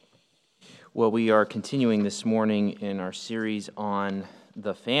Well, we are continuing this morning in our series on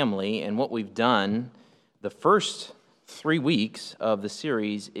the family, and what we've done the first 3 weeks of the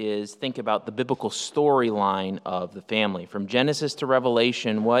series is think about the biblical storyline of the family. From Genesis to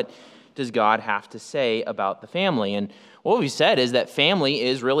Revelation, what does God have to say about the family? And what we've said is that family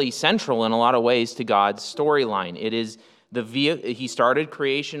is really central in a lot of ways to God's storyline. It is He started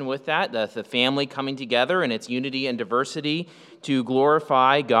creation with that, the family coming together in its unity and diversity to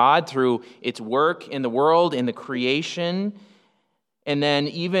glorify God through its work in the world, in the creation. And then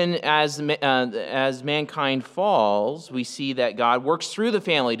even as mankind falls, we see that God works through the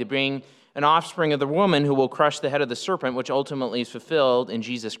family to bring an offspring of the woman who will crush the head of the serpent, which ultimately is fulfilled in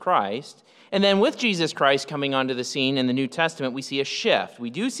Jesus Christ. And then with Jesus Christ coming onto the scene in the New Testament, we see a shift. We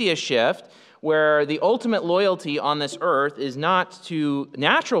do see a shift where the ultimate loyalty on this earth is not to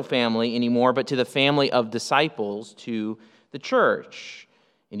natural family anymore, but to the family of disciples, to the church.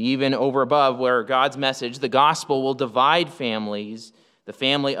 And even over above, where God's message, the gospel, will divide families, the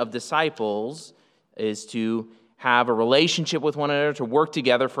family of disciples is to have a relationship with one another, to work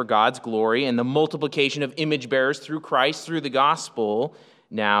together for God's glory, and the multiplication of image bearers through Christ, through the gospel,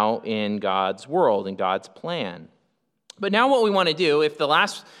 now in God's world, in God's plan. But now what we want to do, if the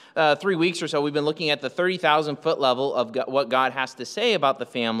last 3 weeks or so we've been looking at the 30,000-foot level of what God has to say about the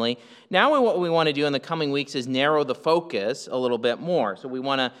family, now what we want to do in the coming weeks is narrow the focus a little bit more. So we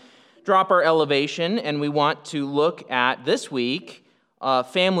want to drop our elevation, and we want to look at, this week,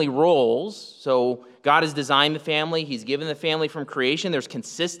 family roles. So God has designed the family. He's given the family from creation. There's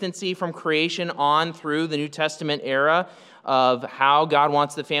consistency from creation on through the New Testament era of how God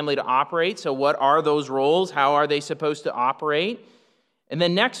wants the family to operate. So what are those roles? How are they supposed to operate? And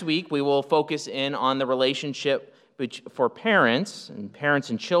then next week, we will focus in on the relationship for parents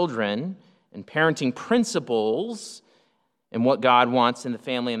and children, and parenting principles, and what God wants in the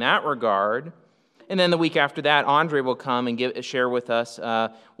family in that regard. And then the week after that, Andre will come and share with us,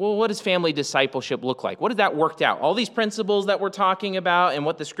 what does family discipleship look like? What does that work out? All these principles that we're talking about and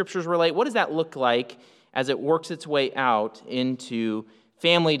what the scriptures relate, what does that look like as it works its way out into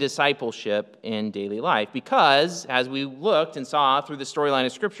family discipleship in daily life? Because, as we looked and saw through the storyline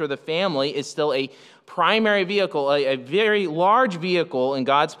of Scripture, the family is still a primary vehicle, a very large vehicle in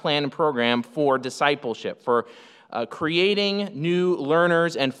God's plan and program for discipleship, for creating new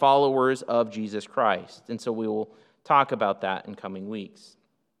learners and followers of Jesus Christ. And so we will talk about that in coming weeks.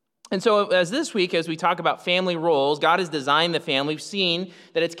 And so as we talk about family roles, God has designed the family. We've seen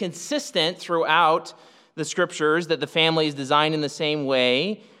that it's consistent throughout the scriptures, that the family is designed in the same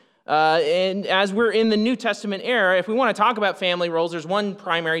way. And as we're in the New Testament era, if we want to talk about family roles, there's one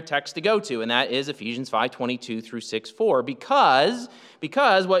primary text to go to, and that is Ephesians 5:22 through 6:4.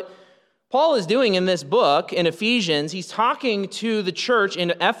 Because what Paul is doing in this book, in Ephesians, he's talking to the church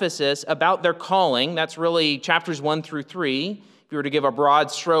in Ephesus about their calling. That's really chapters 1 through 3. If you were to give a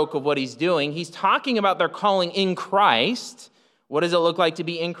broad stroke of what he's doing, he's talking about their calling in Christ. What does it look like to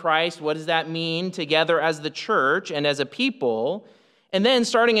be in Christ? What does that mean together as the church and as a people? And then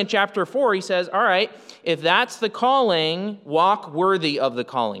starting in chapter 4, he says, all right, if that's the calling, walk worthy of the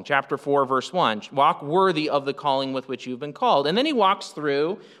calling. Chapter 4, verse 1, walk worthy of the calling with which you've been called. And then he walks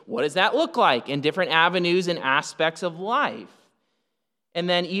through, what does that look like in different avenues and aspects of life? And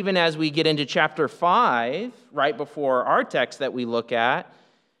then even as we get into chapter 5, right before our text that we look at,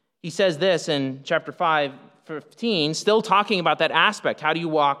 he says this in chapter 5:15, still talking about that aspect. How do you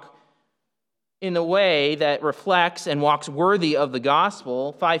walk in a way that reflects and walks worthy of the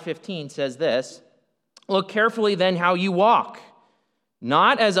gospel? 5:15 says this, look carefully then how you walk,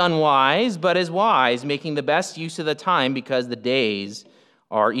 not as unwise, but as wise, making the best use of the time because the days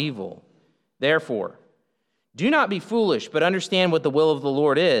are evil. Therefore, do not be foolish, but understand what the will of the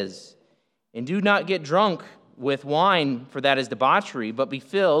Lord is. And do not get drunk with wine, for that is debauchery, but be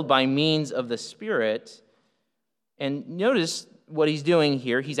filled by means of the Spirit. And notice what he's doing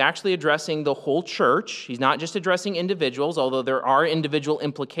here. He's actually addressing the whole church. He's not just addressing individuals, although there are individual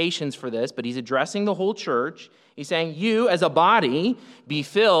implications for this, but he's addressing the whole church. He's saying, you as a body, be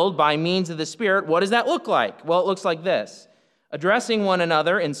filled by means of the Spirit. What does that look like? Well, it looks like this. Addressing one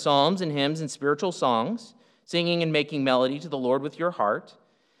another in psalms and hymns and spiritual songs, singing and making melody to the Lord with your heart,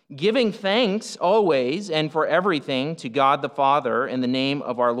 giving thanks always and for everything to God the Father in the name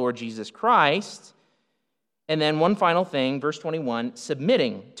of our Lord Jesus Christ. And then one final thing, verse 21,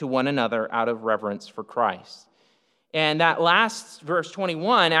 submitting to one another out of reverence for Christ. And that last verse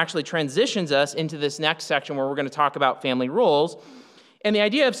 21 actually transitions us into this next section where we're going to talk about family roles. And the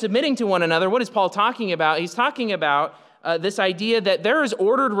idea of submitting to one another, what is Paul talking about? He's talking about this idea that there is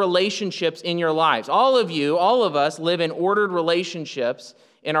ordered relationships in your lives. All of us live in ordered relationships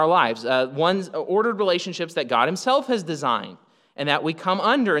in our lives, ordered relationships that God himself has designed and that we come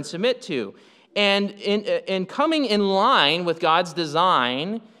under and submit to. And in coming in line with God's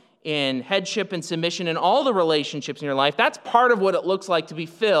design in headship and submission in all the relationships in your life, that's part of what it looks like to be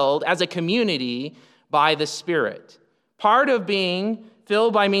filled as a community by the Spirit. Part of being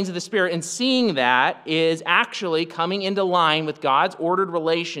filled by means of the Spirit and seeing that is actually coming into line with God's ordered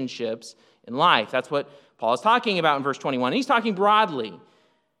relationships in life. That's what Paul is talking about in verse 21. He's talking broadly.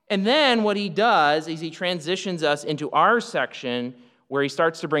 And then what he does is he transitions us into our section where he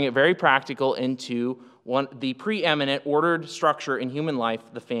starts to bring it very practical into the preeminent ordered structure in human life,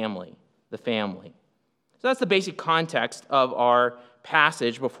 the family. The family. So that's the basic context of our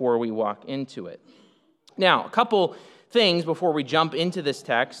passage before we walk into it. Now, a couple things before we jump into this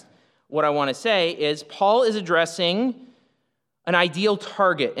text. What I want to say is Paul is addressing an ideal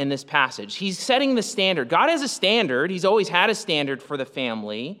target in this passage. He's setting the standard. God has a standard. He's always had a standard for the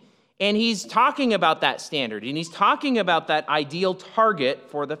family, and he's talking about that standard, and he's talking about that ideal target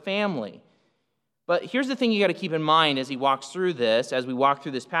for the family. But here's the thing you got to keep in mind as we walk through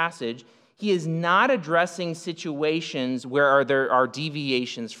this passage. He is not addressing situations where there are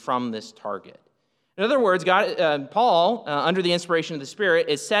deviations from this target. In other words, Paul, under the inspiration of the Spirit,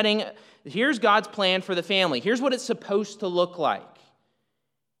 is setting, here's God's plan for the family. Here's what it's supposed to look like.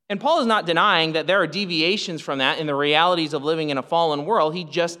 And Paul is not denying that there are deviations from that in the realities of living in a fallen world. He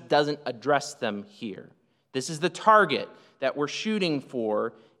just doesn't address them here. This is the target that we're shooting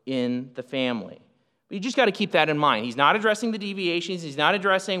for in the family. But you just got to keep that in mind. He's not addressing the deviations. He's not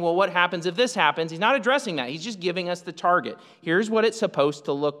addressing, well, what happens if this happens? He's not addressing that. He's just giving us the target. Here's what it's supposed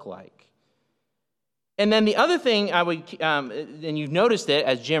to look like. And then the other thing and you've noticed it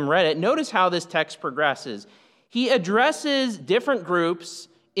as Jim read it, notice how this text progresses. He addresses different groups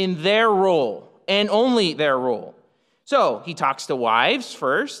in their role and only their role. So he talks to wives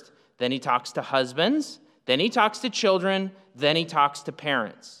first, then he talks to husbands, then he talks to children, then he talks to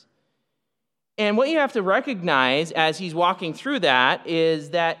parents. And what you have to recognize as he's walking through that is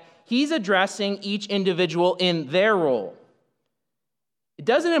that he's addressing each individual in their role. It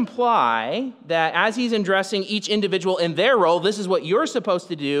doesn't imply that as he's addressing each individual in their role, this is what you're supposed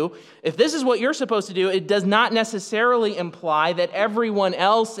to do. If this is what you're supposed to do, it does not necessarily imply that everyone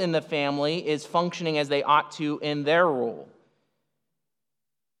else in the family is functioning as they ought to in their role.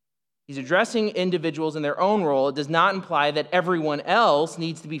 He's addressing individuals in their own role. It does not imply that everyone else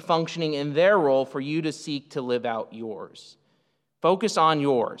needs to be functioning in their role for you to seek to live out yours. Focus on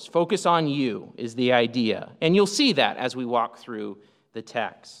yours. Focus on you is the idea. And you'll see that as we walk through the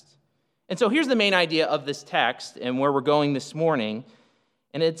text. And so here's the main idea of this text and where we're going this morning.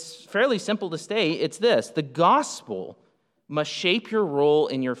 And it's fairly simple to state. It's this: the gospel must shape your role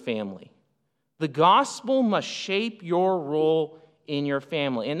in your family. The gospel must shape your role in your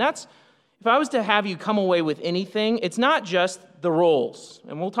family. And that's, if I was to have you come away with anything, it's not just the roles.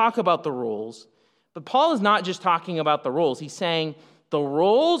 And we'll talk about the roles. But Paul is not just talking about the roles. He's saying the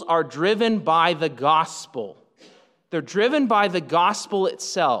roles are driven by the gospel. They're driven by the gospel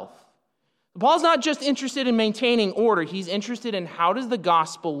itself. Paul's not just interested in maintaining order. He's interested in how does the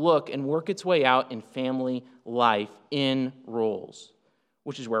gospel look and work its way out in family life in roles,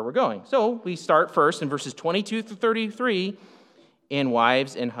 which is where we're going. So we start first in verses 22 through 33 in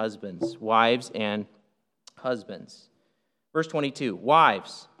wives and husbands. Wives and husbands. Verse 22,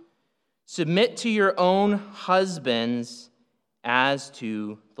 wives, submit to your own husbands as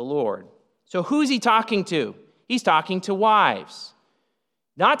to the Lord. So who's he talking to? He's talking to wives.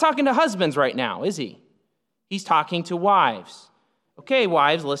 Not talking to husbands right now, is he? He's talking to wives. Okay,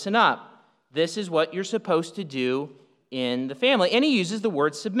 wives, listen up. This is what you're supposed to do in the family. And he uses the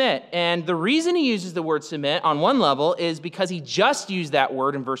word submit. And the reason he uses the word submit on one level is because he just used that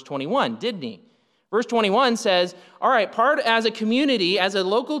word in verse 21, didn't he? Verse 21 says, all right, as a community, as a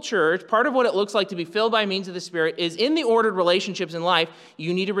local church, part of what it looks like to be filled by means of the Spirit is in the ordered relationships in life.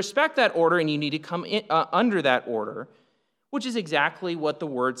 You need to respect that order and you need to come under that order, which is exactly what the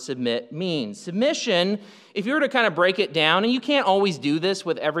word submit means. Submission, if you were to kind of break it down, and you can't always do this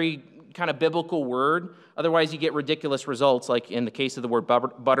with every kind of biblical word, otherwise you get ridiculous results, like in the case of the word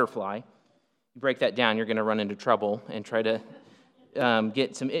butterfly. You break that down, you're going to run into trouble and try to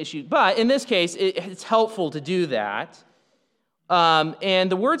get some issues. But in this case, it's helpful to do that.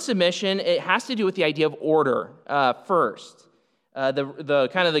 And the word submission, it has to do with the idea of order first. The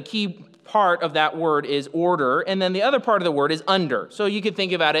kind of the key part of that word is order, and then the other part of the word is under. So you could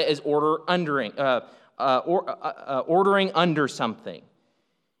think about it as ordering under something.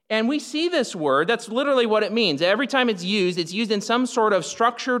 And we see this word, that's literally what it means. Every time it's used in some sort of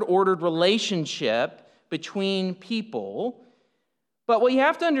structured, ordered relationship between people. But what you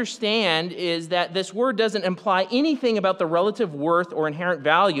have to understand is that this word doesn't imply anything about the relative worth or inherent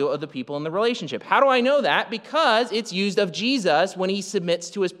value of the people in the relationship. How do I know that? Because it's used of Jesus when he submits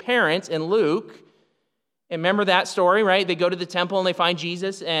to his parents in Luke. And remember that story, right? They go to the temple and they find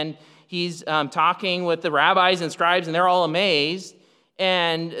Jesus, and he's talking with the rabbis and scribes, and they're all amazed.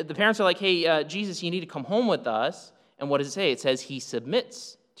 And the parents are like, hey, Jesus, you need to come home with us. And what does it say? It says he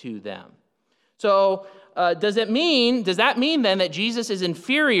submits to them. So does that mean then that Jesus is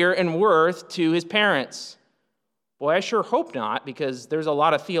inferior in worth to his parents? Boy, I sure hope not, because there's a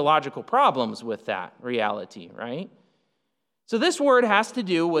lot of theological problems with that reality, right? So this word has to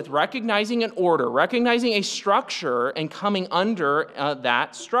do with recognizing an order, recognizing a structure, and coming under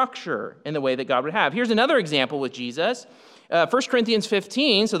that structure in the way that God would have. Here's another example with Jesus. 1 Corinthians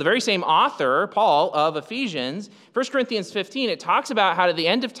 15, so the very same author, Paul, of Ephesians, 1 Corinthians 15, it talks about how at the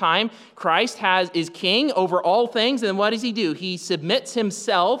end of time, Christ is king over all things, and what does he do? He submits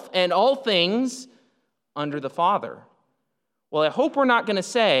himself and all things under the Father. Well, I hope we're not going to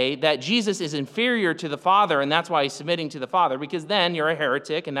say that Jesus is inferior to the Father, and that's why he's submitting to the Father, because then you're a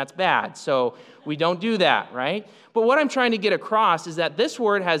heretic, and that's bad. So we don't do that, right? But what I'm trying to get across is that this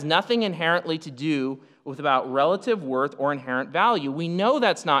word has nothing inherently to do with about relative worth or inherent value. We know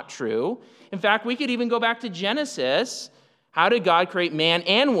that's not true. In fact, we could even go back to Genesis. How did God create man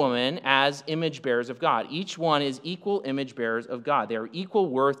and woman as image bearers of God? Each one is equal image bearers of God. They are equal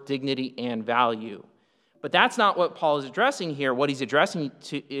worth, dignity, and value. But that's not what Paul is addressing here. What he's addressing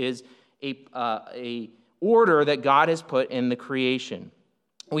is a order that God has put in the creation.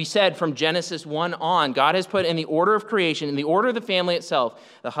 We said from Genesis 1 on, God has put in the order of creation, in the order of the family itself.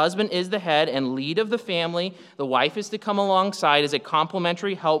 The husband is the head and lead of the family. The wife is to come alongside as a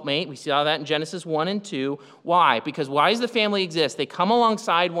complementary helpmate. We saw that in Genesis 1 and 2. Why? Because why does the family exist? They come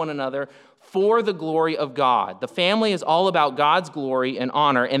alongside one another for the glory of God. The family is all about God's glory and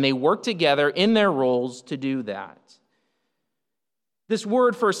honor, and they work together in their roles to do that. This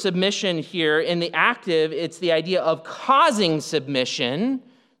word for submission here, in the active, it's the idea of causing submission.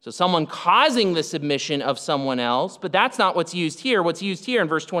 So someone causing the submission of someone else, but that's not what's used here. What's used here in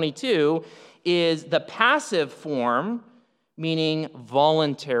verse 22 is the passive form, meaning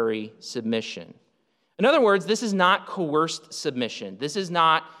voluntary submission. In other words, this is not coerced submission. This is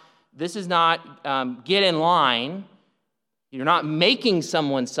not get in line. You're not making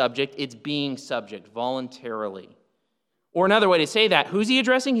someone subject. It's being subject voluntarily. Or another way to say that, who's he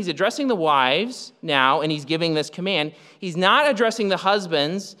addressing? He's addressing the wives now, and he's giving this command. He's not addressing the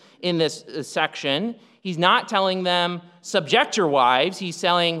husbands in this section. He's not telling them, subject your wives. He's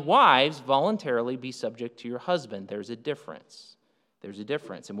telling wives, voluntarily be subject to your husband. There's a difference. There's a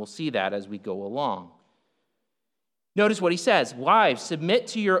difference, and we'll see that as we go along. Notice what he says. Wives, submit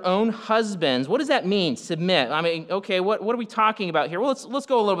to your own husbands. What does that mean, submit? I mean, okay, what are we talking about here? Well, let's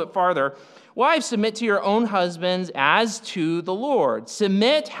go a little bit farther. Wives, submit to your own husbands as to the Lord.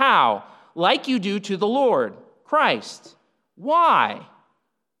 Submit how? Like you do to the Lord, Christ. Why?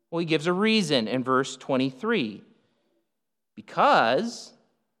 Well, he gives a reason in verse 23. Because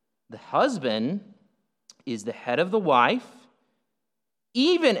the husband is the head of the wife,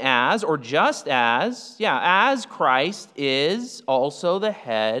 even as, or just as, as Christ is also the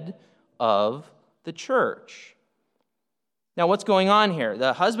head of the church. Now, what's going on here?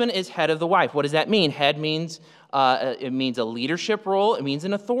 The husband is head of the wife. What does that mean? Head means, it means a leadership role. It means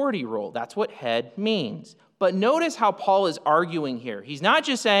an authority role. That's what head means. But notice how Paul is arguing here. He's not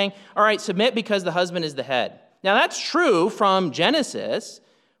just saying, all right, submit because the husband is the head. Now, that's true from Genesis,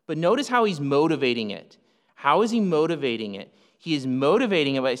 but notice how he's motivating it. How is he motivating it? He is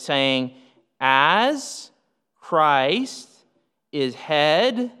motivating it by saying, as Christ is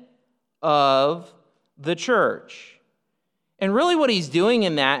head of the church. And really what he's doing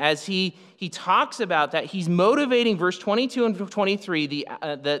in that, as he talks about that, he's motivating verse 22 and 23,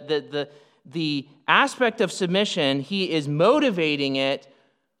 the aspect of submission, he is motivating it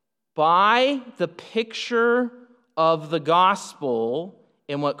by the picture of the gospel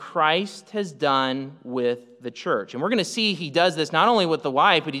and what Christ has done with the church. And we're going to see he does this not only with the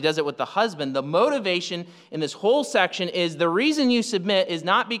wife, but he does it with the husband. The motivation in this whole section is the reason you submit is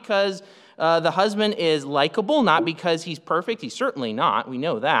not because the husband is likable, not because he's perfect. He's certainly not. We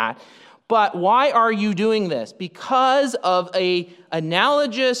know that. But why are you doing this? Because of an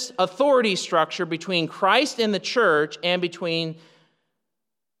analogous authority structure between Christ and the church and between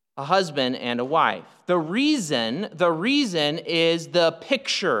a husband and a wife. The reason is the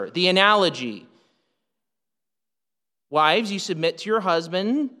picture, the analogy. Wives, you submit to your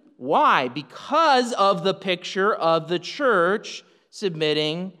husband. Why? Because of the picture of the church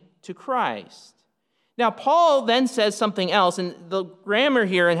submitting to Christ. Now, Paul then says something else, and the grammar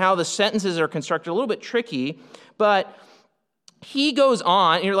here and how the sentences are constructed are a little bit tricky, but he goes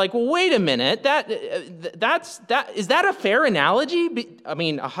on, and you're like, well, wait a minute, is that a fair analogy? I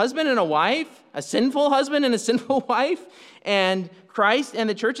mean, a husband and a wife, a sinful husband and a sinful wife, and Christ and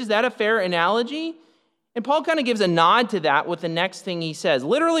the church, is that a fair analogy? And Paul kind of gives a nod to that with the next thing he says.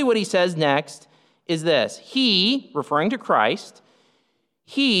 Literally what he says next is this: he, referring to Christ,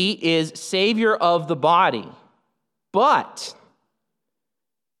 he is Savior of the body, but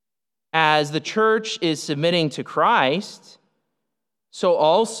as the church is submitting to Christ, so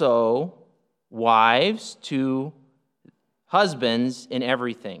also wives to husbands in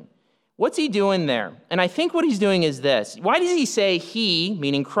everything. What's he doing there? And I think what he's doing is this. Why does he say he,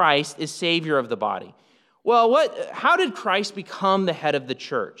 meaning Christ, is Savior of the body? Well, how did Christ become the head of the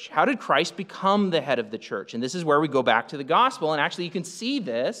church? How did Christ become the head of the church? And this is where we go back to the gospel. And actually, you can see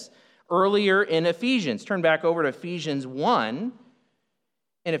this earlier in Ephesians. Turn back over to Ephesians 1.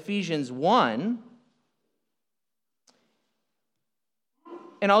 In Ephesians 1,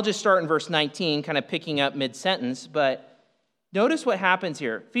 and I'll just start in verse 19, kind of picking up mid-sentence, but notice what happens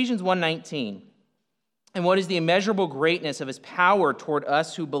here. Ephesians 1:19. And what is the immeasurable greatness of his power toward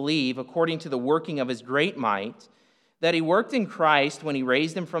us who believe, according to the working of his great might, that he worked in Christ when he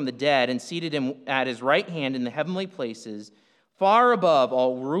raised him from the dead and seated him at his right hand in the heavenly places, far above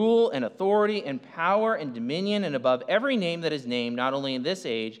all rule and authority and power and dominion, and above every name that is named, not only in this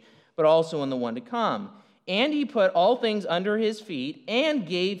age, but also in the one to come. And he put all things under his feet and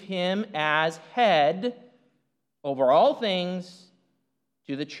gave him as head over all things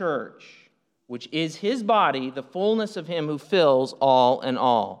to the church, which is his body, the fullness of him who fills all in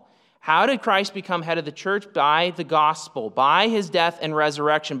all. How did Christ become head of the church? By the gospel, by his death and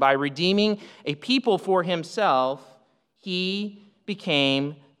resurrection, by redeeming a people for himself. He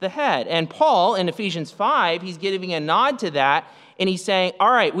became the head. And Paul, in Ephesians 5, he's giving a nod to that, and he's saying, all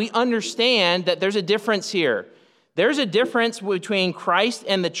right, we understand that there's a difference here. There's a difference between Christ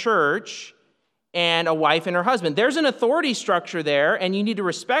and the church and a wife and her husband. There's an authority structure there, and you need to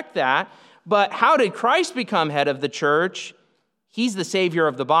respect that. But how did Christ become head of the church? He's the Savior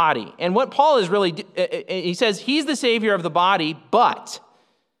of the body. And what Paul is really, he says he's the Savior of the body, but.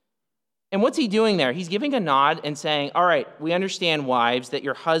 And what's he doing there? He's giving a nod and saying, all right, we understand, wives, that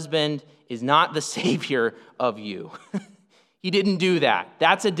your husband is not the Savior of you. He didn't do that.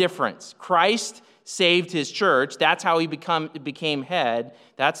 That's a difference. Christ saved his church. That's how he became head.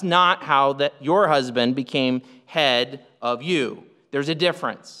 That's not how your husband became head of you. There's a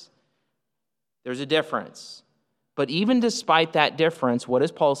difference. There's a difference. But even despite that difference, what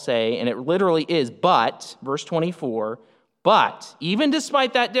does Paul say? And it literally is, but, verse 24, but even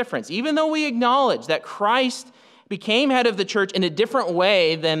despite that difference, even though we acknowledge that Christ became head of the church in a different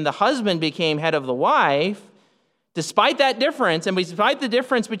way than the husband became head of the wife, despite that difference, and despite the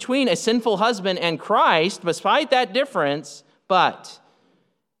difference between a sinful husband and Christ, despite that difference, but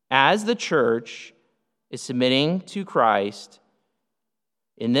as the church is submitting to Christ,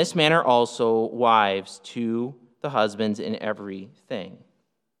 in this manner also, wives to the husbands in everything.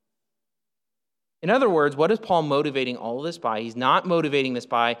 In other words, what is Paul motivating all of this by? He's not motivating this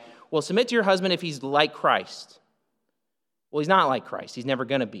by, well, submit to your husband if he's like Christ. Well, he's not like Christ. He's never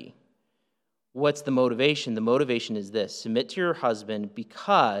going to be. What's the motivation? The motivation is this: submit to your husband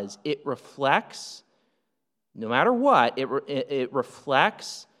because it reflects, no matter what, it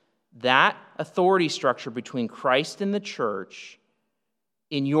reflects that authority structure between Christ and the church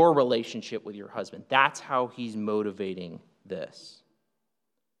in your relationship with your husband. That's how he's motivating this.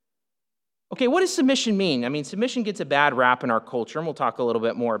 Okay, what does submission mean? I mean, submission gets a bad rap in our culture, and we'll talk a little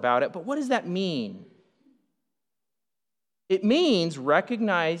bit more about it, but what does that mean? It means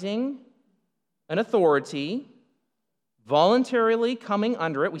recognizing an authority, voluntarily coming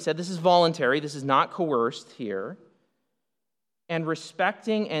under it. We said this is voluntary, this is not coerced here, and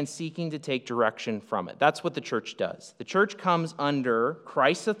respecting and seeking to take direction from it. That's what the church does. The church comes under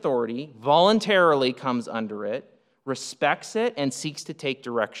Christ's authority, voluntarily comes under it, respects it, and seeks to take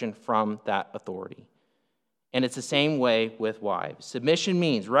direction from that authority. And it's the same way with wives. Submission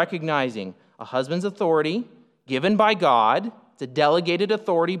means recognizing a husband's authority given by God. It's a delegated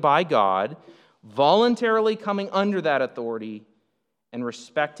authority by God, voluntarily coming under that authority and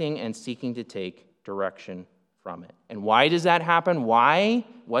respecting and seeking to take direction from it. And why does that happen? Why?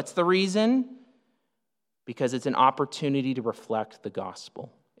 What's the reason? Because it's an opportunity to reflect the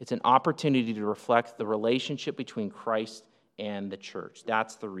gospel. It's an opportunity to reflect the relationship between Christ and the church.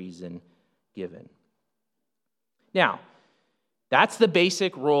 That's the reason given. Now, that's the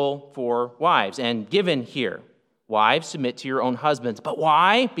basic role for wives and given here. Wives, submit to your own husbands. But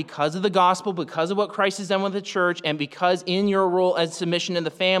why? Because of the gospel, because of what Christ has done with the church, and because in your role as submission in the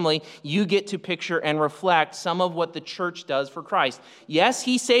family, you get to picture and reflect some of what the church does for Christ. Yes,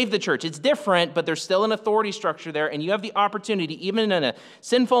 he saved the church. It's different, but there's still an authority structure there, and you have the opportunity, even in a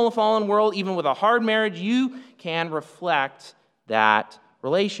sinful and fallen world, even with a hard marriage, you can reflect that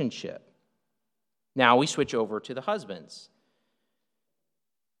relationship. Now we switch over to the husbands.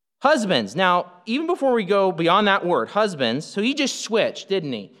 Husbands. Now, even before we go beyond that word, husbands, so he just switched,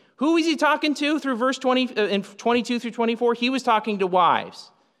 didn't he? Who was he talking to through verse 20, in 22 through 24? He was talking to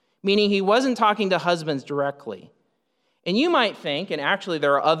wives, meaning he wasn't talking to husbands directly. And you might think, and actually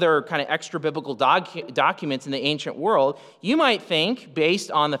there are other kind of extra-biblical documents in the ancient world, you might think,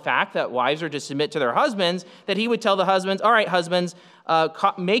 based on the fact that wives are to submit to their husbands, that he would tell the husbands, all right, husbands,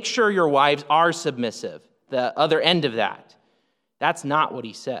 make sure your wives are submissive, the other end of that. That's not what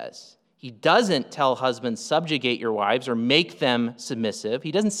he says. He doesn't tell husbands, subjugate your wives or make them submissive.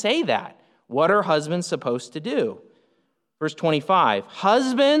 He doesn't say that. What are husbands supposed to do? Verse 25,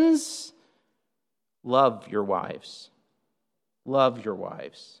 husbands, love your wives. Love your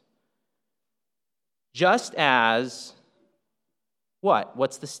wives. Just as, what?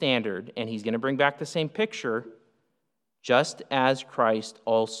 What's the standard? And he's going to bring back the same picture. Just as Christ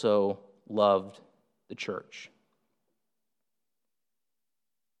also loved the church.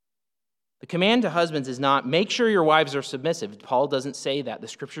 The command to husbands is not, make sure your wives are submissive. Paul doesn't say that. The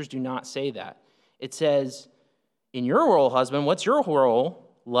scriptures do not say that. It says, in your role, husband, what's your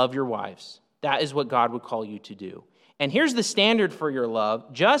role? Love your wives. That is what God would call you to do. And here's the standard for your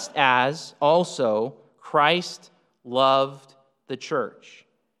love, just as also Christ loved the church.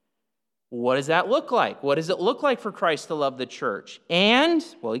 What does that look like? What does it look like for Christ to love the church? And,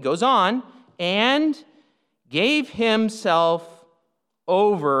 well, he goes on, and gave himself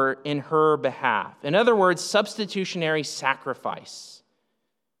over in her behalf. In other words, substitutionary sacrifice.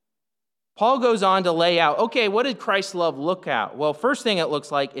 Paul goes on to lay out, okay, what did Christ's love look at? Well, first thing it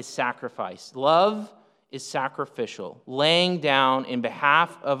looks like is sacrifice. Love is sacrificial, laying down in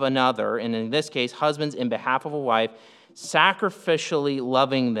behalf of another, and in this case, husbands in behalf of a wife, sacrificially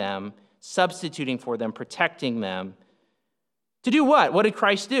loving them, substituting for them, protecting them. To do what? What did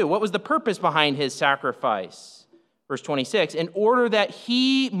Christ do? What was the purpose behind his sacrifice? Verse 26, in order that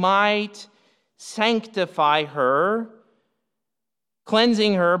he might sanctify her,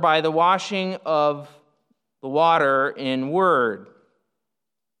 cleansing her by the washing of the water in word.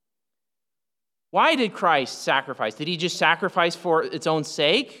 Why did Christ sacrifice? Did he just sacrifice for its own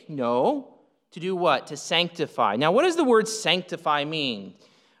sake? No. To do what? To sanctify. Now, what does the word sanctify mean?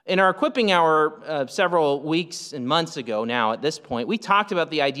 In our equipping hour several weeks and months ago now at this point, we talked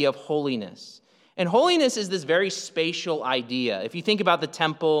about the idea of holiness. And holiness is this very spatial idea. If you think about the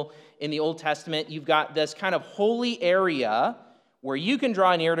temple in the Old Testament, you've got this kind of holy area where you can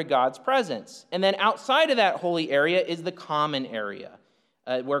draw near to God's presence. And then outside of that holy area is the common area,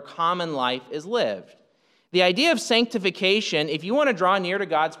 where common life is lived. The idea of sanctification, if you want to draw near to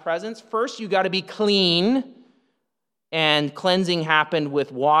God's presence, first you got to be clean, and cleansing happened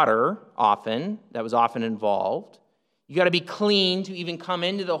with water often. That was often involved. You got to be clean to even come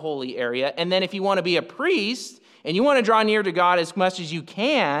into the holy area. And then if you want to be a priest and you want to draw near to God as much as you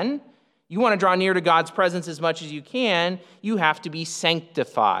can, you want to draw near to God's presence as much as you can, you have to be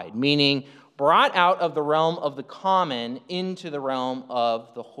sanctified, meaning brought out of the realm of the common into the realm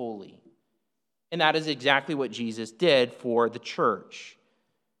of the holy. And that is exactly what Jesus did for the church.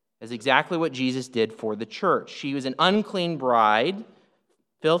 That's exactly what Jesus did for the church. She was an unclean bride,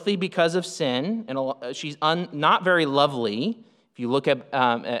 filthy because of sin, and she's not very lovely. If you look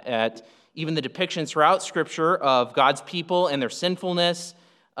at even the depictions throughout Scripture of God's people and their sinfulness,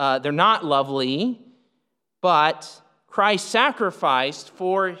 they're not lovely, but Christ sacrificed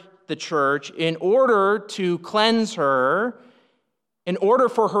for the church in order to cleanse her, in order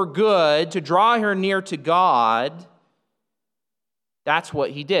for her good, to draw her near to God. That's what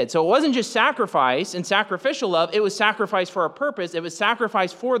he did. So it wasn't just sacrifice and sacrificial love. It was sacrifice for a purpose. It was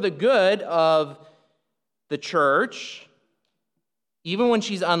sacrifice for the good of the church, even when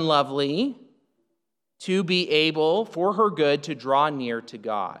she's unlovely, to be able, for her good, to draw near to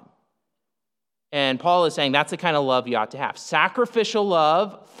God. And Paul is saying that's the kind of love you ought to have. Sacrificial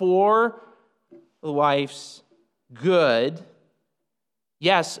love for the wife's good.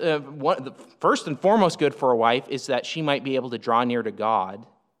 Yes, the first and foremost good for a wife is that she might be able to draw near to God,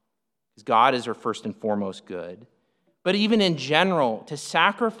 because God is her first and foremost good. But even in general, to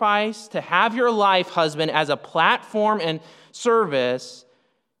sacrifice, to have your life, husband, as a platform and service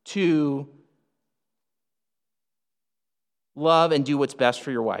to love and do what's best for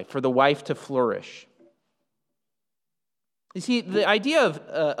your wife, for the wife to flourish. You see, the idea of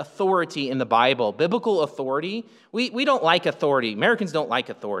authority in the Bible, biblical authority, we don't like authority. Americans don't like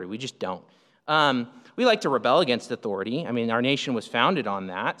authority. We just don't. We like to rebel against authority. I mean, our nation was founded on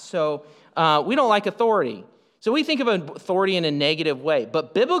that. So we don't like authority. So we think of authority in a negative way.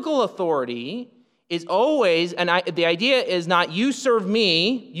 But biblical authority is always, and the idea is not you serve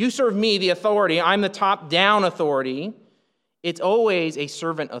me, the authority, I'm the top-down authority. It's always a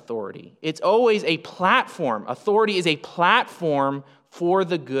servant authority. It's always a platform. Authority is a platform for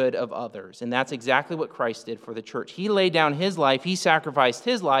the good of others. And that's exactly what Christ did for the church. He laid down his life. He sacrificed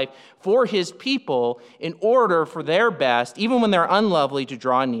his life for his people in order for their best, even when they're unlovely, to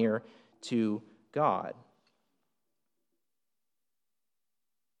draw near to God.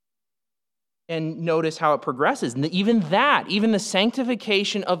 And notice how it progresses. And even the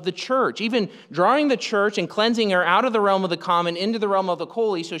sanctification of the church, even drawing the church and cleansing her out of the realm of the common into the realm of the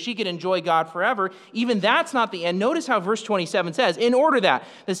holy so she could enjoy God forever, even that's not the end. Notice how verse 27 says, in order that.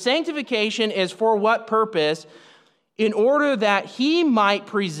 The sanctification is for what purpose? In order that he might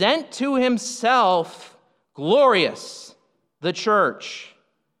present to himself glorious the church,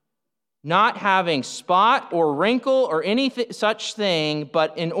 not having spot or wrinkle or any such thing,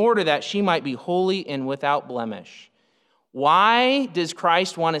 but in order that she might be holy and without blemish. Why does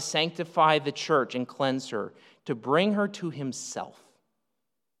Christ want to sanctify the church and cleanse her? To bring her to himself.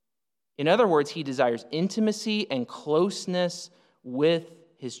 In other words, he desires intimacy and closeness with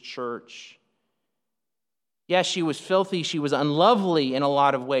his church. Yes, she was filthy, she was unlovely in a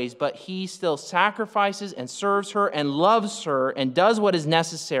lot of ways, but he still sacrifices and serves her and loves her and does what is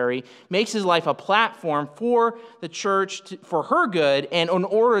necessary, makes his life a platform for the church, for her good, and in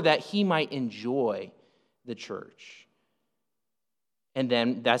order that he might enjoy the church. And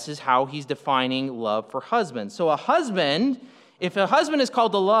then this is how he's defining love for husbands. So if a husband is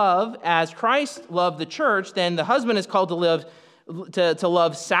called to love as Christ loved the church, then the husband is called to love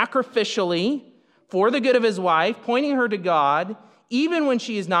sacrificially, for the good of his wife, pointing her to God, even when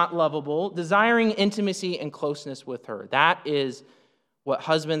she is not lovable, desiring intimacy and closeness with her. That is what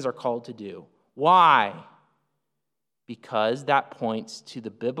husbands are called to do. Why? Because that points to the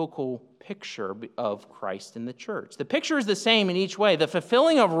biblical picture of Christ in the church. The picture is the same in each way. The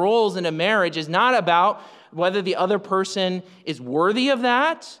fulfilling of roles in a marriage is not about whether the other person is worthy of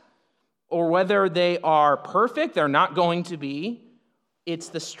that or whether they are perfect. They're not going to be. It's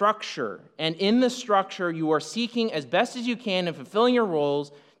the structure. And in the structure, you are seeking as best as you can and fulfilling your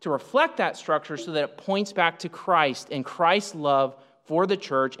roles to reflect that structure so that it points back to Christ and Christ's love for the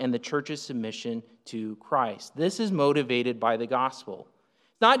church and the church's submission to Christ. This is motivated by the gospel.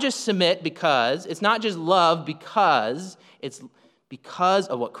 It's not just submit because, it's not just love because, it's because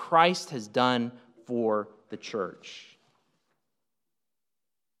of what Christ has done for the church.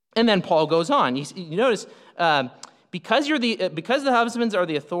 And then Paul goes on. You notice, because the husbands are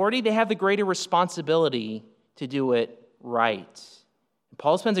the authority, they have the greater responsibility to do it right. And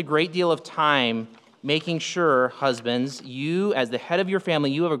Paul spends a great deal of time making sure, husbands, you as the head of your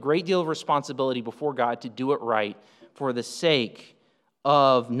family, you have a great deal of responsibility before God to do it right for the sake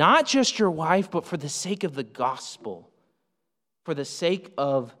of not just your wife, but for the sake of the gospel. For the sake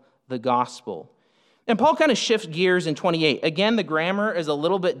of the gospel. And Paul kind of shifts gears in 28. Again, the grammar is a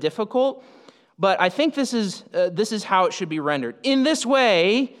little bit difficult, but I think this is how it should be rendered. In this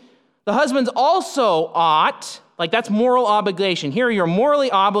way, the husbands also ought, like that's moral obligation. Here you're morally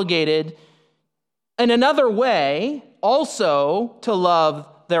obligated in another way also to love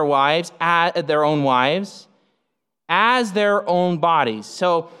their wives, their own wives, as their own bodies.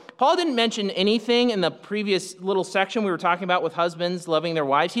 So Paul didn't mention anything in the previous little section we were talking about with husbands loving their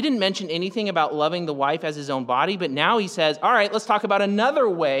wives. He didn't mention anything about loving the wife as his own body, but now he says, all right, let's talk about another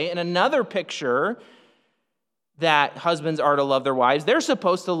way and another picture that husbands are to love their wives. They're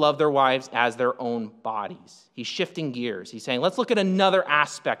supposed to love their wives as their own bodies. He's shifting gears. He's saying, let's look at another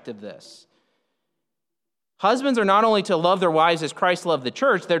aspect of this. Husbands are not only to love their wives as Christ loved the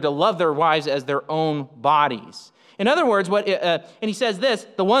church, they're to love their wives as their own bodies. In other words, and he says this,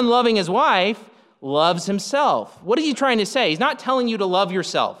 the one loving his wife loves himself. What is he trying to say? He's not telling you to love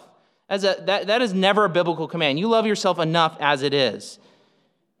yourself. That is never a biblical command. You love yourself enough as it is.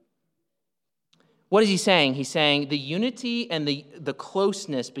 What is he saying? He's saying the unity and the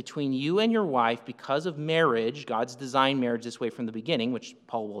closeness between you and your wife because of marriage, God's designed marriage this way from the beginning, which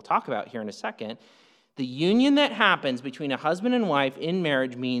Paul will talk about here in a second. The union that happens between a husband and wife in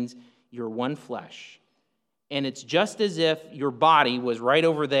marriage means you're one flesh. And it's just as if your body was right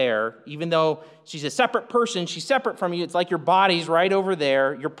over there. Even though she's a separate person, she's separate from you. It's like your body's right over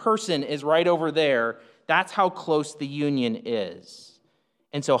there. Your person is right over there. That's how close the union is.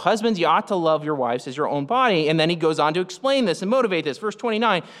 And so husbands, you ought to love your wives as your own body. And then he goes on to explain this and motivate this. Verse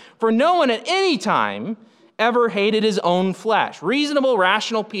 29, for no one at any time ever hated his own flesh. Reasonable,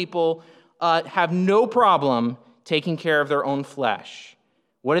 rational people have no problem taking care of their own flesh.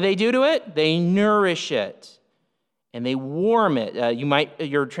 What do they do to it? They nourish it and they warm it.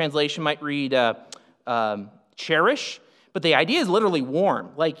 Your translation might read cherish, but the idea is literally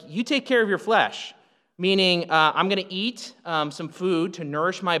warm. Like you take care of your flesh, meaning I'm going to eat some food to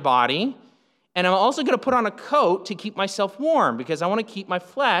nourish my body, and I'm also going to put on a coat to keep myself warm because I want to keep my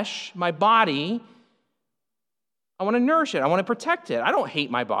flesh, my body, I want to nourish it. I want to protect it. I don't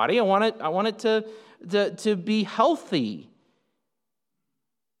hate my body. I want it to be healthy.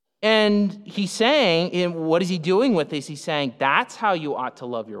 And he's saying, and what is he doing with this? He's saying, that's how you ought to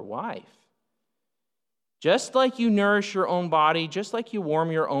love your wife. Just like you nourish your own body, just like you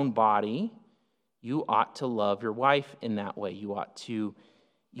warm your own body, you ought to love your wife in that way. You ought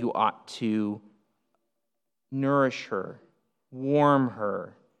to nourish her, warm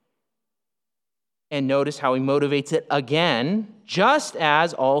her. And notice how he motivates it again, just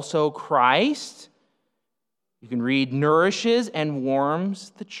as also Christ, you can read, nourishes and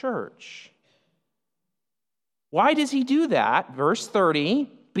warms the church. Why does he do that? Verse 30,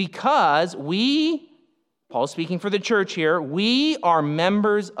 because we, Paul's speaking for the church here, we are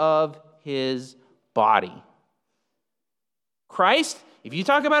members of his body. Christ, if you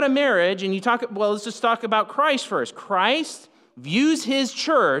talk about a marriage and let's just talk about Christ first. Christ views his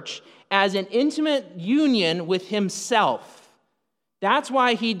church as an intimate union with himself. That's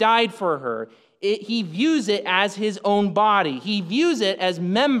why he died for her. He views it as his own body. He views it as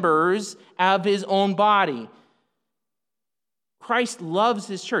members of his own body. Christ loves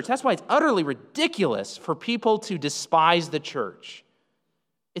his church. That's why it's utterly ridiculous for people to despise the church.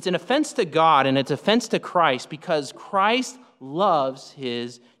 It's an offense to God and it's an offense to Christ because Christ loves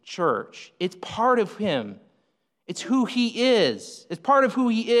his church. It's part of him. It's who he is. It's part of who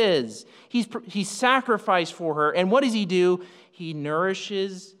he is. He's sacrificed for her. And what does he do? He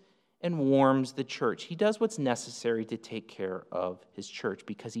nourishes and warms the church. He does what's necessary to take care of his church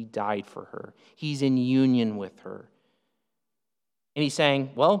because he died for her. He's in union with her. And he's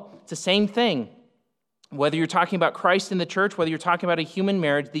saying, well, it's the same thing. Whether you're talking about Christ in the church, whether you're talking about a human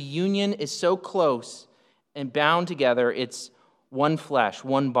marriage, the union is so close and bound together. It's one flesh,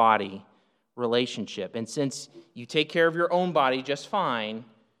 one body relationship. And since you take care of your own body just fine,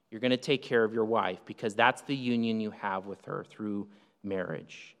 you're going to take care of your wife because that's the union you have with her through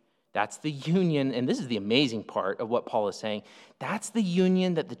marriage. That's the union, and this is the amazing part of what Paul is saying. That's the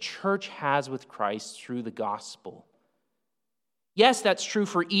union that the church has with Christ through the gospel. Yes, that's true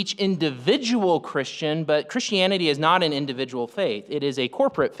for each individual Christian, but Christianity is not an individual faith. It is a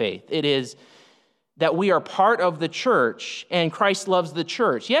corporate faith. It is that we are part of the church, and Christ loves the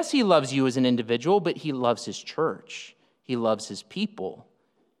church. Yes, he loves you as an individual, but he loves his church. He loves his people,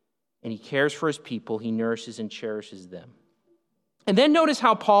 and he cares for his people. He nourishes and cherishes them. And then notice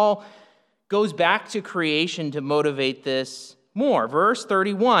how Paul goes back to creation to motivate this more. Verse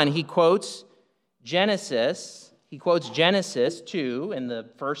 31, he quotes Genesis 2 in the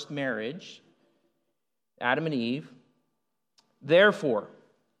first marriage, Adam and Eve. Therefore,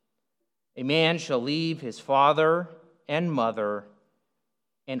 a man shall leave his father and mother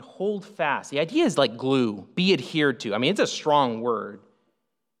and hold fast. The idea is like glue, be adhered to. I mean, it's a strong word.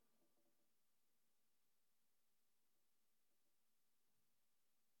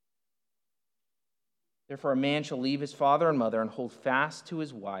 Therefore, a man shall leave his father and mother and hold fast to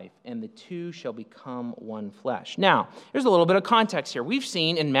his wife, and the two shall become one flesh. Now, there's a little bit of context here. We've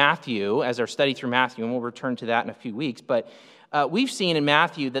seen in Matthew, as our study through Matthew, and we'll return to that in a few weeks, but we've seen in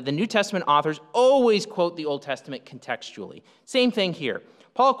Matthew that the New Testament authors always quote the Old Testament contextually. Same thing here.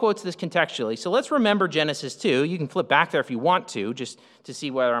 Paul quotes this contextually. So let's remember Genesis 2. You can flip back there if you want to, just to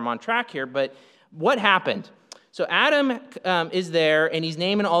see whether I'm on track here. But what happened? So Adam is there, and he's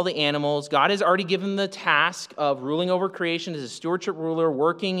naming all the animals. God has already given the task of ruling over creation as a stewardship ruler,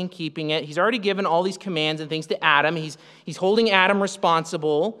 working and keeping it. He's already given all these commands and things to Adam. He's holding Adam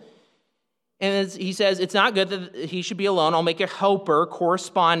responsible. And he says, it's not good that he should be alone. I'll make a helper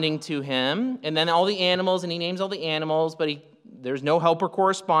corresponding to him. And then all the animals, and he names all the animals, but there's no helper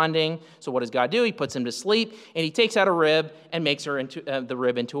corresponding. So what does God do? He puts him to sleep, and he takes out a rib and makes her into the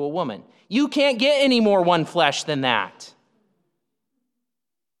rib into a woman. You can't get any more one flesh than that.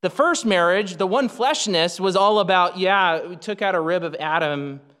 The first marriage, the one fleshness, was all about, we took out a rib of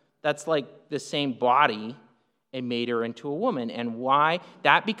Adam that's like the same body and made her into a woman. And why?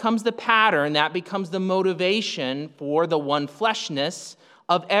 That becomes the pattern, that becomes the motivation for the one fleshness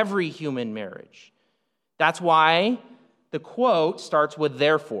of every human marriage. That's why the quote starts with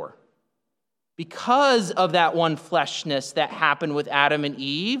therefore. Because of that one fleshness that happened with Adam and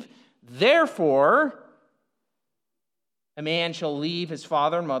Eve, therefore, a man shall leave his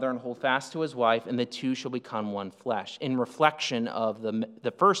father and mother and hold fast to his wife, and the two shall become one flesh, in reflection of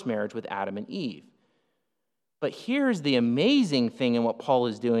the first marriage with Adam and Eve. But here's the amazing thing in what Paul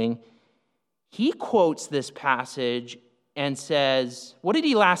is doing. He quotes this passage and says, what did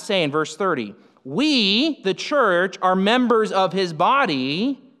he last say in verse 30? We, the church, are members of his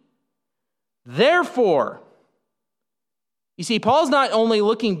body. Therefore, you see, Paul's not only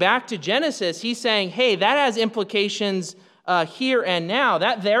looking back to Genesis, he's saying, hey, that has implications here and now.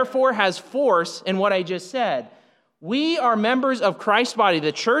 That therefore has force in what I just said. We are members of Christ's body.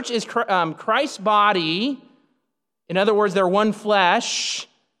 The church is Christ's body. In other words, they're one flesh.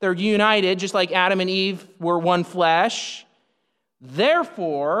 They're united, just like Adam and Eve were one flesh.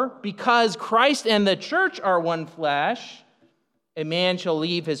 Therefore, because Christ and the church are one flesh, a man shall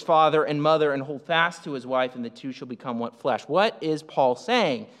leave his father and mother and hold fast to his wife, and the two shall become one flesh. What is Paul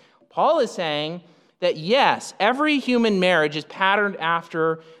saying? Paul is saying that yes, every human marriage is patterned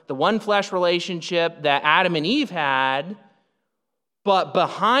after the one flesh relationship that Adam and Eve had, but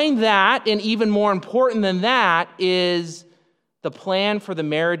behind that, and even more important than that, is the plan for the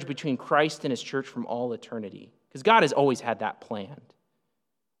marriage between Christ and his church from all eternity. Because God has always had that planned.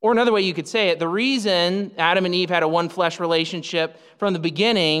 Or another way you could say it, the reason Adam and Eve had a one flesh relationship from the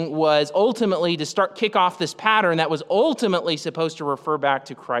beginning was ultimately to kick off this pattern that was ultimately supposed to refer back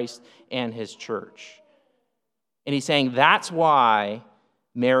to Christ and his church. And he's saying that's why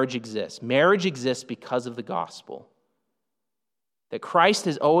marriage exists. Marriage exists because of the gospel. That Christ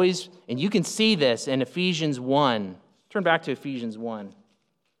has always, and you can see this in Ephesians 1. Turn back to Ephesians 1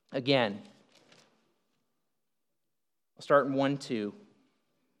 again. I'll start in 1:2.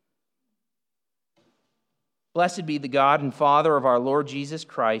 Blessed be the God and Father of our Lord Jesus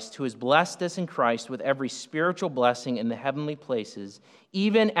Christ, who has blessed us in Christ with every spiritual blessing in the heavenly places,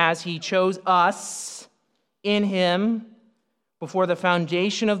 even as he chose us in him before the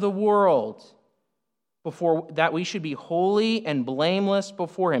foundation of the world, before that we should be holy and blameless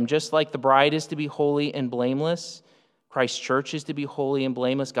before him, just like the bride is to be holy and blameless. Christ's church is to be holy and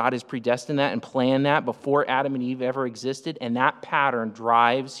blameless. God has predestined that and planned that before Adam and Eve ever existed, and that pattern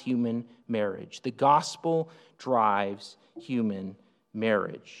drives human marriage. The gospel drives human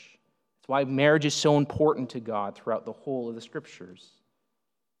marriage. That's why marriage is so important to God throughout the whole of the Scriptures.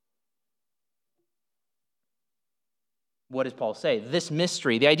 What does Paul say? This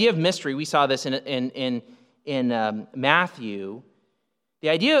mystery, the idea of mystery, we saw this in Matthew.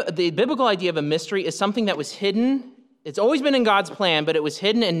 The biblical idea of a mystery is something that was hidden. It's always been in God's plan, but it was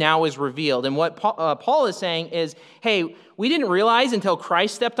hidden and now is revealed. And what Paul is saying is, hey, we didn't realize until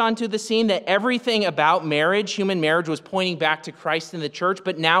Christ stepped onto the scene that everything about marriage, human marriage, was pointing back to Christ and the church,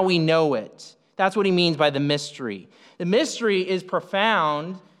 but now we know it. That's what he means by the mystery. The mystery is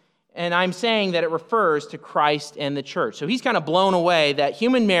profound, and I'm saying that it refers to Christ and the church. So he's kind of blown away that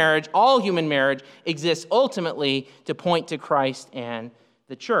human marriage, all human marriage, exists ultimately to point to Christ and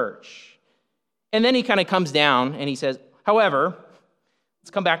the church. And then he kind of comes down and he says, however, let's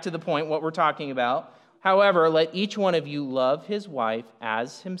come back to the point, what we're talking about. However, let each one of you love his wife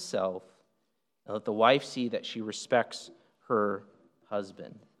as himself, and let the wife see that she respects her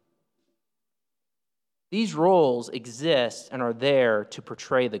husband. These roles exist and are there to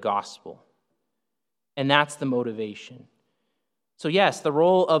portray the gospel. And that's the motivation. So yes, the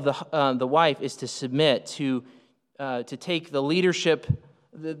role of the wife is to submit, to take the leadership,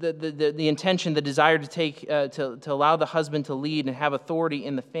 the intention, the desire to take, to allow the husband to lead and have authority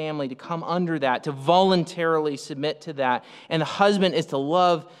in the family, to come under that, to voluntarily submit to that. And the husband is to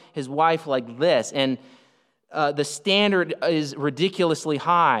love his wife like this. And the standard is ridiculously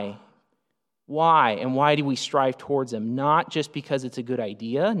high. Why? And why do we strive towards them? Not just because it's a good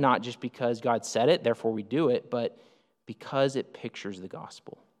idea, not just because God said it, therefore we do it, but because it pictures the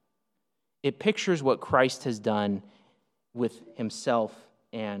gospel. It pictures what Christ has done with himself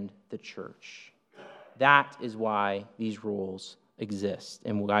and the church. That is why these roles exist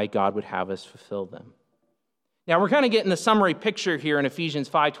and why God would have us fulfill them. Now, we're kind of getting the summary picture here in Ephesians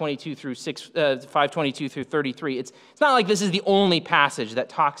 5:22 through 33. It's not like this is the only passage that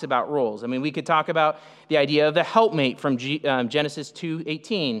talks about roles. I mean, we could talk about the idea of the helpmate from Genesis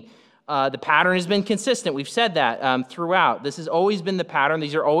 2:18. The pattern has been consistent. We've said that throughout. This has always been the pattern.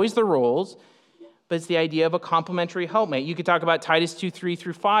 These are always the roles. but it's the idea of a complementary helpmate. You could talk about Titus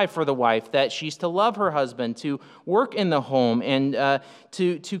 2:3-5 for the wife, that she's to love her husband, to work in the home, and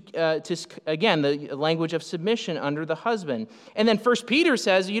again, the language of submission under the husband. And then 1 Peter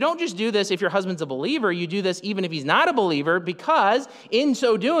says, you don't just do this if your husband's a believer, you do this even if he's not a believer, because in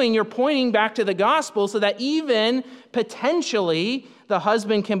so doing, you're pointing back to the gospel so that even potentially the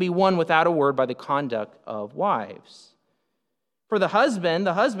husband can be won without a word by the conduct of wives. For the husband,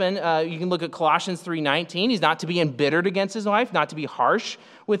 you can look at Colossians 3:19. He's not to be embittered against his wife, not to be harsh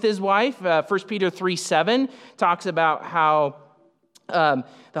with his wife. 1 Peter 3:7 talks about how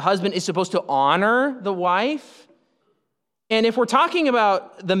the husband is supposed to honor the wife. And if we're talking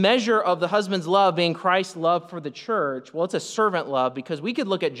about the measure of the husband's love being Christ's love for the church, well, it's a servant love, because we could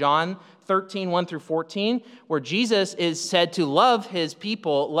look at John 13:1-14, where Jesus is said to love his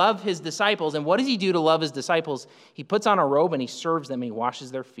people, love his disciples. And what does he do to love his disciples? He puts on a robe and he serves them and he washes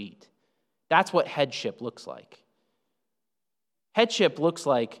their feet. That's what headship looks like. Headship looks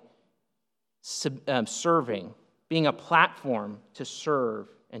like serving, being a platform to serve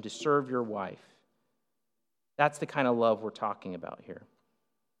and to serve your wife. That's the kind of love we're talking about here.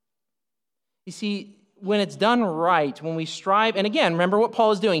 You see, when it's done right, when we strive, and again, remember what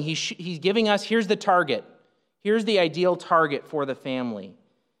Paul is doing. He's giving us, here's the target. Here's the ideal target for the family.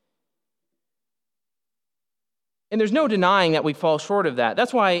 And there's no denying that we fall short of that.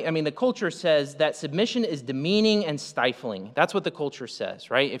 That's why, the culture says that submission is demeaning and stifling. That's what the culture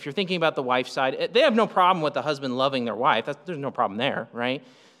says, right? If you're thinking about the wife's side, they have no problem with the husband loving their wife. There's no problem there, right?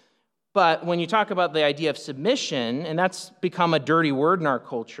 But when you talk about the idea of submission, and that's become a dirty word in our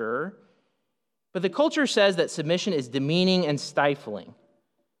culture, but the culture says that submission is demeaning and stifling.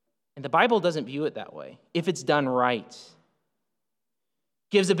 And the Bible doesn't view it that way, if it's done right.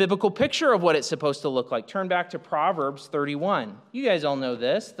 Gives a biblical picture of what it's supposed to look like. Turn back to Proverbs 31. You guys all know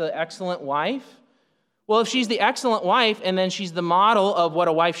this, the excellent wife. Well, if she's the excellent wife and then she's the model of what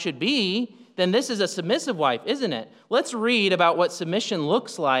a wife should be, then this is a submissive wife, isn't it? Let's read about what submission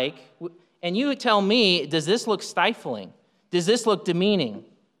looks like, and you tell me, does this look stifling? Does this look demeaning?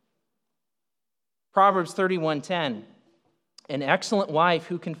 Proverbs 31:10, an excellent wife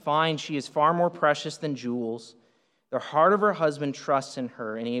who can find, she is far more precious than jewels. The heart of her husband trusts in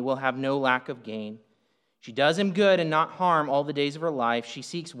her, and he will have no lack of gain. She does him good and not harm all the days of her life. She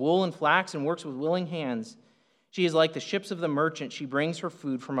seeks wool and flax and works with willing hands. She is like the ships of the merchant. She brings her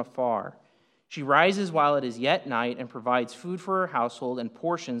food from afar. She rises while it is yet night and provides food for her household and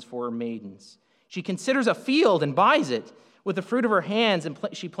portions for her maidens. She considers a field and buys it. With the fruit of her hands, and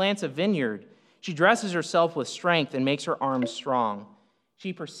she plants a vineyard. She dresses herself with strength and makes her arms strong.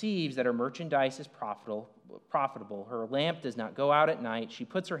 She perceives that her merchandise is profitable. Her lamp does not go out at night. She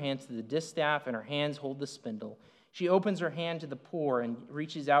puts her hands to the distaff, and her hands hold the spindle. She opens her hand to the poor and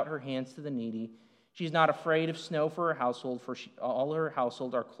reaches out her hands to the needy. She is not afraid of snow for her household, for all her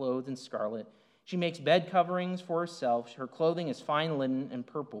household are clothed in scarlet. She makes bed coverings for herself. Her clothing is fine linen and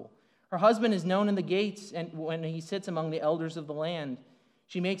purple. Her husband is known in the gates, and when he sits among the elders of the land.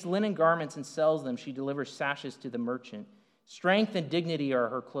 She makes linen garments and sells them. She delivers sashes to the merchant. Strength and dignity are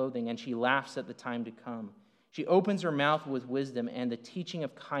her clothing, and she laughs at the time to come. She opens her mouth with wisdom, and the teaching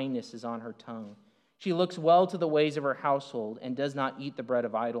of kindness is on her tongue. She looks well to the ways of her household and does not eat the bread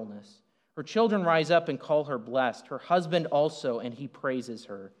of idleness. Her children rise up and call her blessed, her husband also, and he praises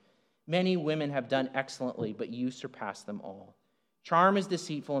her. Many women have done excellently, but you surpass them all. Charm is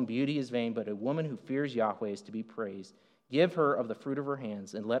deceitful and beauty is vain, but a woman who fears Yahweh is to be praised. Give her of the fruit of her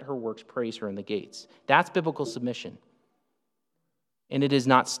hands, and let her works praise her in the gates. That's biblical submission. And it is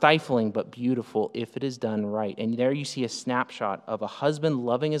not stifling, but beautiful if it is done right. And there you see a snapshot of a husband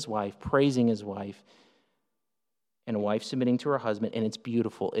loving his wife, praising his wife, and a wife submitting to her husband, and it's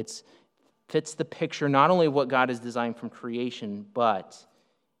beautiful. It fits the picture not only of what God has designed from creation, but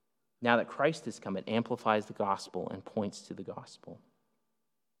now that Christ has come, it amplifies the gospel and points to the gospel.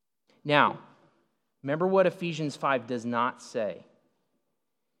 Now, remember what Ephesians 5 does not say.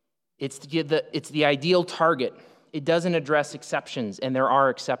 It's the ideal target. It doesn't address exceptions, and there are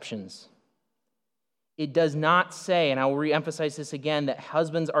exceptions. It does not say, and I will reemphasize this again, that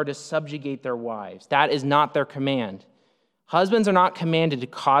husbands are to subjugate their wives. That is not their command. Husbands are not commanded to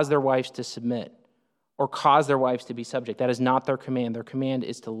cause their wives to submit or cause their wives to be subject. That is not their command. Their command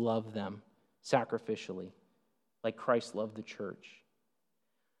is to love them sacrificially, like Christ loved the church.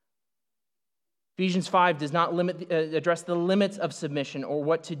 Ephesians 5 does not address the limits of submission or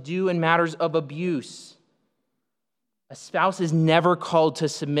what to do in matters of abuse. A spouse is never called to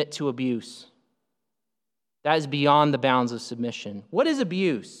submit to abuse. That is beyond the bounds of submission. What is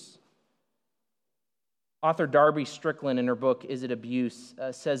abuse? Author Darby Strickland, in her book, Is It Abuse?,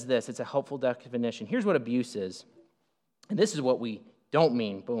 says this. It's a helpful definition. Here's what abuse is. And this is what we don't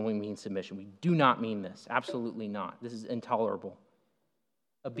mean when we mean submission. We do not mean this. Absolutely not. This is intolerable.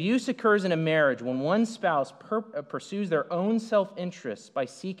 Abuse occurs in a marriage when one spouse pursues their own self-interests by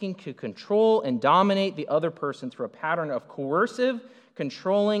seeking to control and dominate the other person through a pattern of coercive,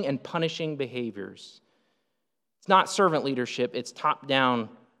 controlling, and punishing behaviors. It's not servant leadership. It's top-down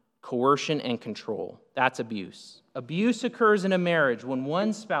coercion and control. That's abuse. Abuse occurs in a marriage when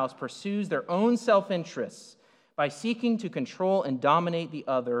one spouse pursues their own self-interests by seeking to control and dominate the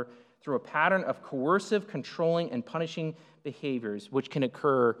other through a pattern of coercive, controlling, and punishing behaviors, which can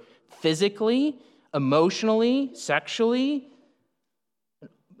occur physically, emotionally, sexually,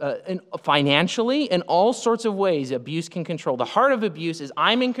 and financially, in all sorts of ways abuse can control. The heart of abuse is,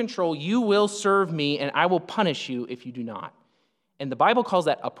 I'm in control, you will serve me, and I will punish you if you do not. And the Bible calls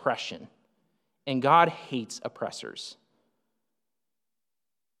that oppression. And God hates oppressors.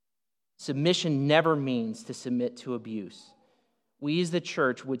 Submission never means to submit to abuse. We as the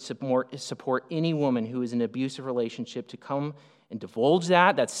church would support any woman who is in an abusive relationship to come and divulge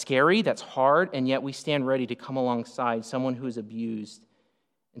that. That's scary, that's hard, and yet we stand ready to come alongside someone who is abused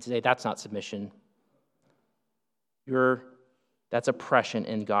and say, that's not submission. That's oppression,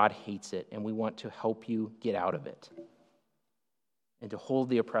 and God hates it, and we want to help you get out of it and to hold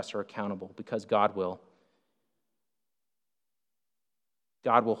the oppressor accountable, because God will.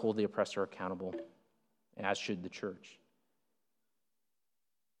 God will hold the oppressor accountable, as should the church.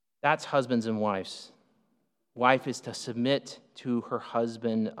 That's husbands and wives. Wife is to submit to her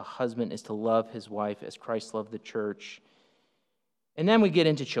husband. A husband is to love his wife as Christ loved the church. And then we get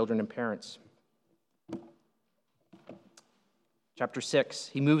into children and parents. Chapter 6,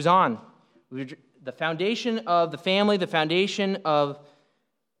 he moves on. The foundation of the family,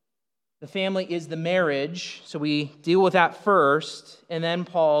 is the marriage. So we deal with that first. And then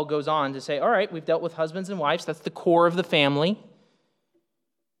Paul goes on to say, all right, we've dealt with husbands and wives. That's the core of the family.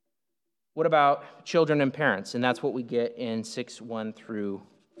 What about children and parents? And that's what we get in 6:1 through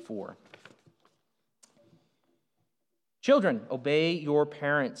 4. Children, obey your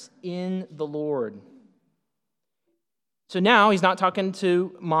parents in the Lord. So now he's not talking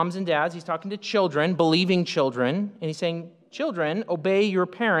to moms and dads. He's talking to children, believing children. And he's saying, children, obey your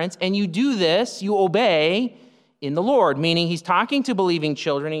parents. And you do this, you obey in the Lord. Meaning he's talking to believing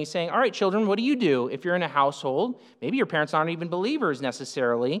children. And he's saying, all right, children, what do you do? If you're in a household, maybe your parents aren't even believers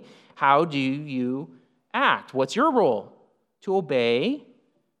necessarily. How do you act? What's your role? To obey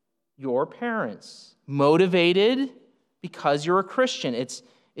your parents. Motivated because you're a Christian. It's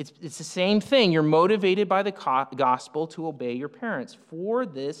the same thing. You're motivated by the gospel to obey your parents, for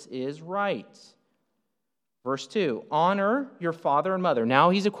this is right. Verse 2, honor your father and mother. Now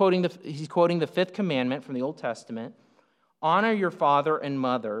he's quoting the fifth commandment from the Old Testament. Honor your father and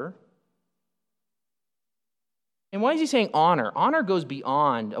mother. And why is he saying honor? Honor goes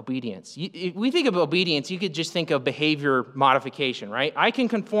beyond obedience. If we think of obedience, you could just think of behavior modification, right? I can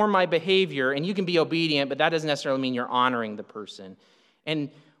conform my behavior and you can be obedient, but that doesn't necessarily mean you're honoring the person. And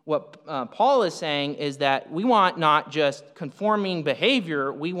what Paul is saying is that we want not just conforming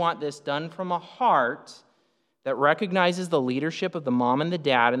behavior, we want this done from a heart that recognizes the leadership of the mom and the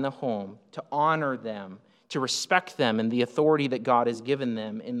dad in the home, to honor them, to respect them and the authority that God has given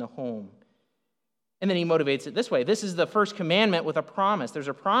them in the home. And then he motivates it this way. This is the first commandment with a promise. There's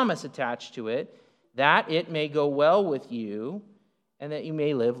a promise attached to it, that it may go well with you and that you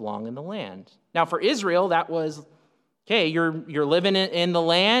may live long in the land. Now for Israel, that was, okay, you're living in the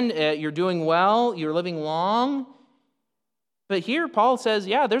land, you're doing well, you're living long. But here Paul says,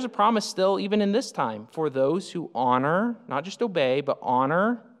 yeah, there's a promise still even in this time for those who honor, not just obey, but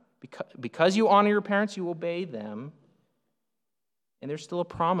honor. Because you honor your parents, you obey them. And there's still a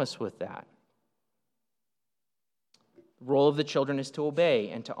promise with that. The role of the children is to obey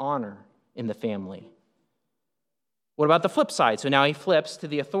and to honor in the family. What about the flip side? So now he flips to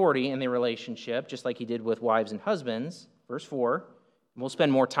the authority in the relationship, just like he did with wives and husbands. Verse 4. And we'll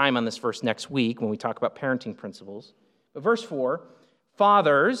spend more time on this verse next week when we talk about parenting principles. But verse 4,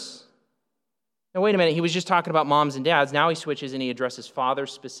 fathers. Now wait a minute, he was just talking about moms and dads. Now he switches and he addresses fathers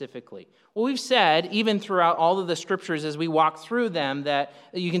specifically. Well, we've said, even throughout all of the scriptures as we walk through them, that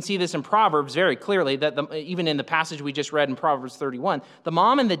you can see this in Proverbs very clearly, that even in the passage we just read in Proverbs 31, the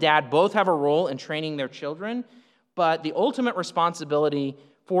mom and the dad both have a role in training their children, but the ultimate responsibility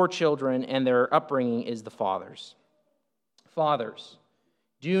for children and their upbringing is the fathers. Fathers,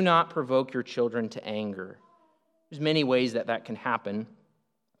 do not provoke your children to anger. There's many ways that can happen.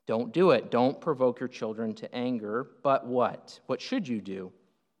 Don't do it. Don't provoke your children to anger. But what? What should you do?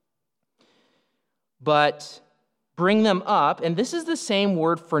 but bring them up. And this is the same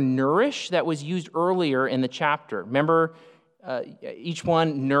word for nourish that was used earlier in the chapter. Remember, each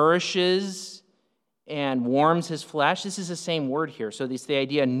one nourishes and warms his flesh. This is the same word here. So it's the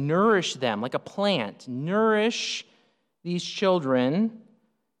idea, nourish them like a plant. Nourish these children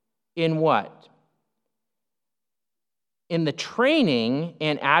in what? In the training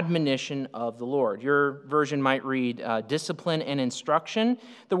and admonition of the Lord. Your version might read discipline and instruction.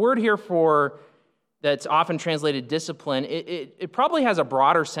 The word here for that's often translated discipline, it probably has a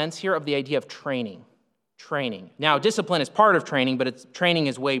broader sense here of the idea of training. Training. Now, discipline is part of training, but training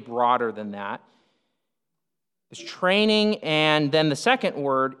is way broader than that. There's training, and then the second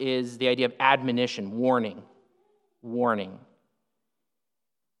word is the idea of admonition, warning. Warning.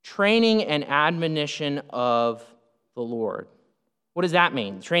 Training and admonition of the Lord. What does that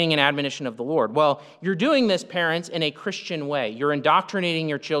mean? Training and admonition of the Lord. Well, you're doing this, parents, in a Christian way. You're indoctrinating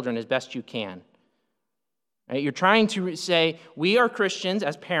your children as best you can. Right? You're trying to say, we are Christians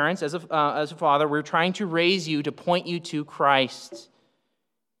as parents, as a father. We're trying to raise you to point you to Christ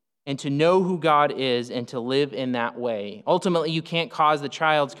and to know who God is and to live in that way. Ultimately, you can't cause the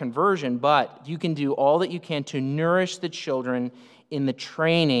child's conversion, but you can do all that you can to nourish the children in the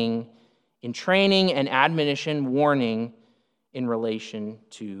training and admonition, warning in relation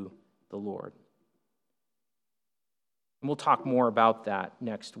to the Lord. And we'll talk more about that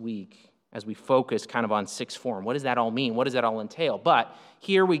next week as we focus kind of on sixth form. What does that all mean? What does that all entail? But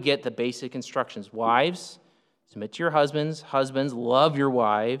here we get the basic instructions. Wives, submit to your husbands. Husbands, love your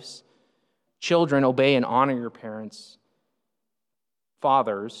wives. Children, obey and honor your parents.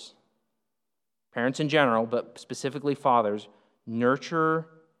 Fathers, parents in general, but specifically fathers, nurture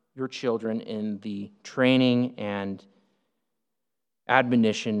your children in the training and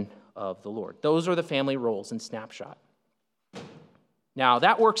admonition of the Lord. Those are the family roles in snapshot. Now,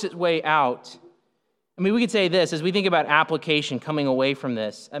 that works its way out. I mean, we could say this, as we think about application coming away from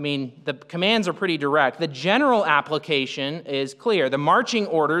this. I mean, the commands are pretty direct. The general application is clear. The marching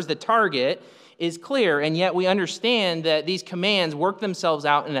orders, the target, is clear, and yet we understand that these commands work themselves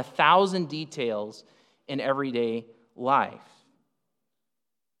out in 1,000 details in everyday life.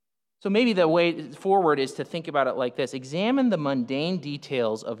 So maybe the way forward is to think about it like this. Examine the mundane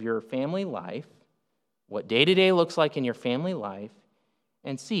details of your family life, what day-to-day looks like in your family life,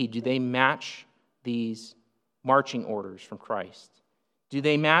 and see, do they match these marching orders from Christ? Do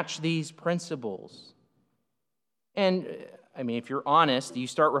they match these principles? And, I mean, if you're honest, you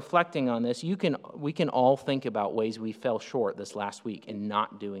start reflecting on this, we can all think about ways we fell short this last week in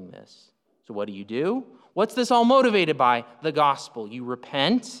not doing this. So what do? What's this all motivated by? The gospel. You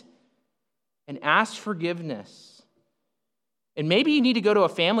repent and ask forgiveness. And maybe you need to go to a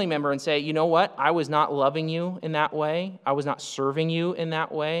family member and say, you know what? I was not loving you in that way. I was not serving you in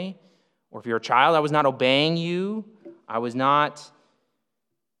that way. Or if you're a child, I was not obeying you. I was not,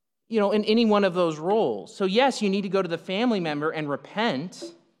 in any one of those roles. So yes, you need to go to the family member and repent.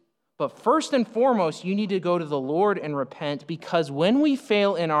 But first and foremost, you need to go to the Lord and repent, because when we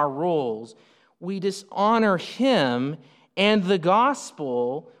fail in our roles, we dishonor Him and the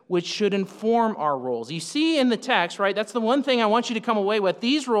gospel, which should inform our roles. You see in the text, right? That's the one thing I want you to come away with.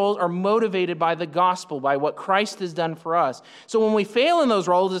 These roles are motivated by the gospel, by what Christ has done for us. So when we fail in those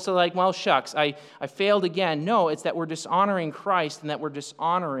roles, it's like, well, shucks, I failed again. No, it's that we're dishonoring Christ and that we're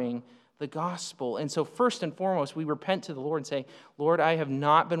dishonoring the gospel. And so first and foremost, we repent to the Lord and say, Lord, I have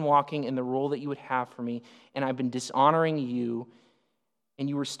not been walking in the role that you would have for me, and I've been dishonoring you. And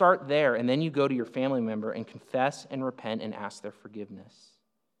you start there, and then you go to your family member and confess and repent and ask their forgiveness.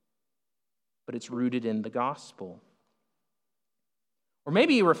 But it's rooted in the gospel. Or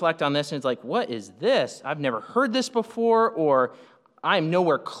maybe you reflect on this and it's like, what is this? I've never heard this before, or I'm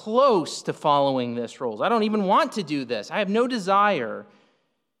nowhere close to following this rules. I don't even want to do this. I have no desire.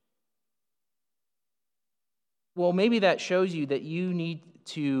 Well, maybe that shows you that you need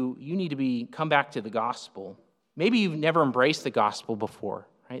to come back to the gospel. Maybe you've never embraced the gospel before,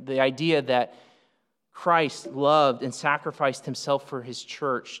 right? The idea that Christ loved and sacrificed himself for his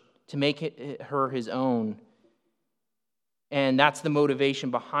church to make her his own. And that's the motivation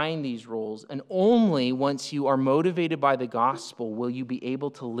behind these rules. And only once you are motivated by the gospel will you be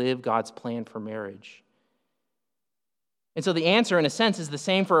able to live God's plan for marriage. And so the answer, in a sense, is the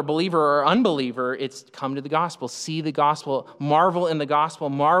same for a believer or unbeliever. It's come to the gospel, see the gospel, marvel in the gospel,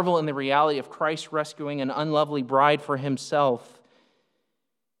 marvel in the reality of Christ rescuing an unlovely bride for himself.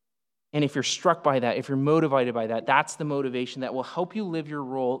 And if you're struck by that, if you're motivated by that, that's the motivation that will help you live your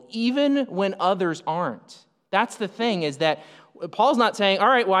role even when others aren't. That's the thing, is that Paul's not saying, all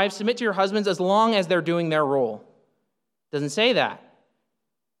right, wives, submit to your husbands as long as they're doing their role. Doesn't say that.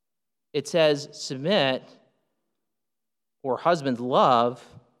 It says submit, or husbands love,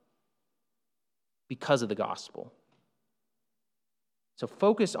 because of the gospel. So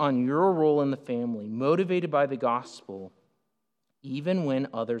focus on your role in the family, motivated by the gospel, even when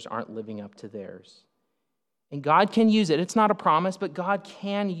others aren't living up to theirs. And God can use it. It's not a promise, but God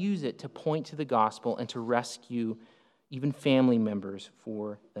can use it to point to the gospel and to rescue even family members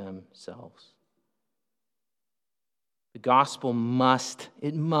for themselves. The gospel must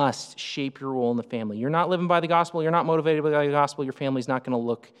shape your role in the family. You're not living by the gospel, you're not motivated by the gospel, your family's not going to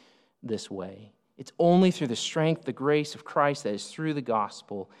look this way. It's only through the strength, the grace of Christ, that is through the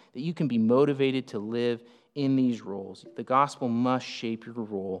gospel, that you can be motivated to live in these roles. The gospel must shape your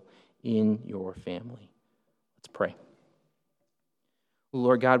role in your family. Let's pray.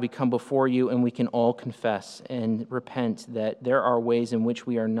 Lord God, we come before you and we can all confess and repent that there are ways in which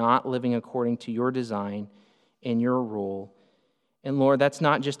we are not living according to your design and your role. And Lord, that's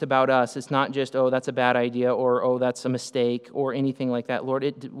not just about us. It's not just, oh, that's a bad idea, or oh, that's a mistake, or anything like that.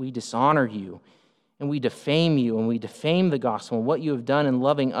 Lord, we dishonor you, and we defame you, and we defame the gospel and what you have done in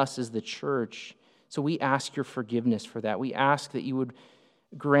loving us as the church. So we ask your forgiveness for that. We ask that you would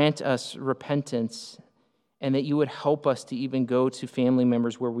grant us repentance, and that you would help us to even go to family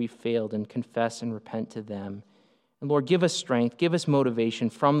members where we failed and confess and repent to them. And Lord, give us strength, give us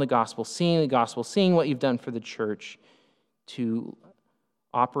motivation from the gospel, seeing what you've done for the church, to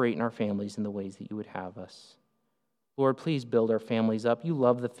operate in our families in the ways that you would have us. Lord, please build our families up. You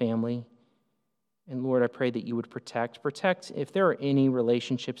love the family. And Lord, I pray that you would protect if there are any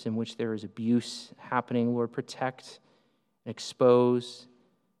relationships in which there is abuse happening, Lord, protect and expose,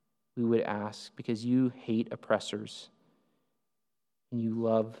 we would ask, because you hate oppressors and you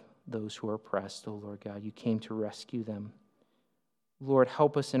love those who are oppressed, oh Lord God. You came to rescue them. Lord,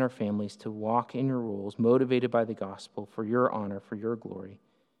 help us in our families to walk in your rules, motivated by the gospel, for your honor, for your glory.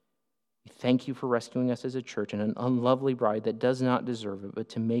 We thank you for rescuing us as a church and an unlovely bride that does not deserve it, but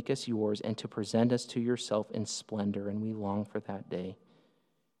to make us yours and to present us to yourself in splendor, and we long for that day.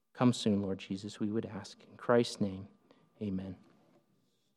 Come soon, Lord Jesus, we would ask. In Christ's name, amen.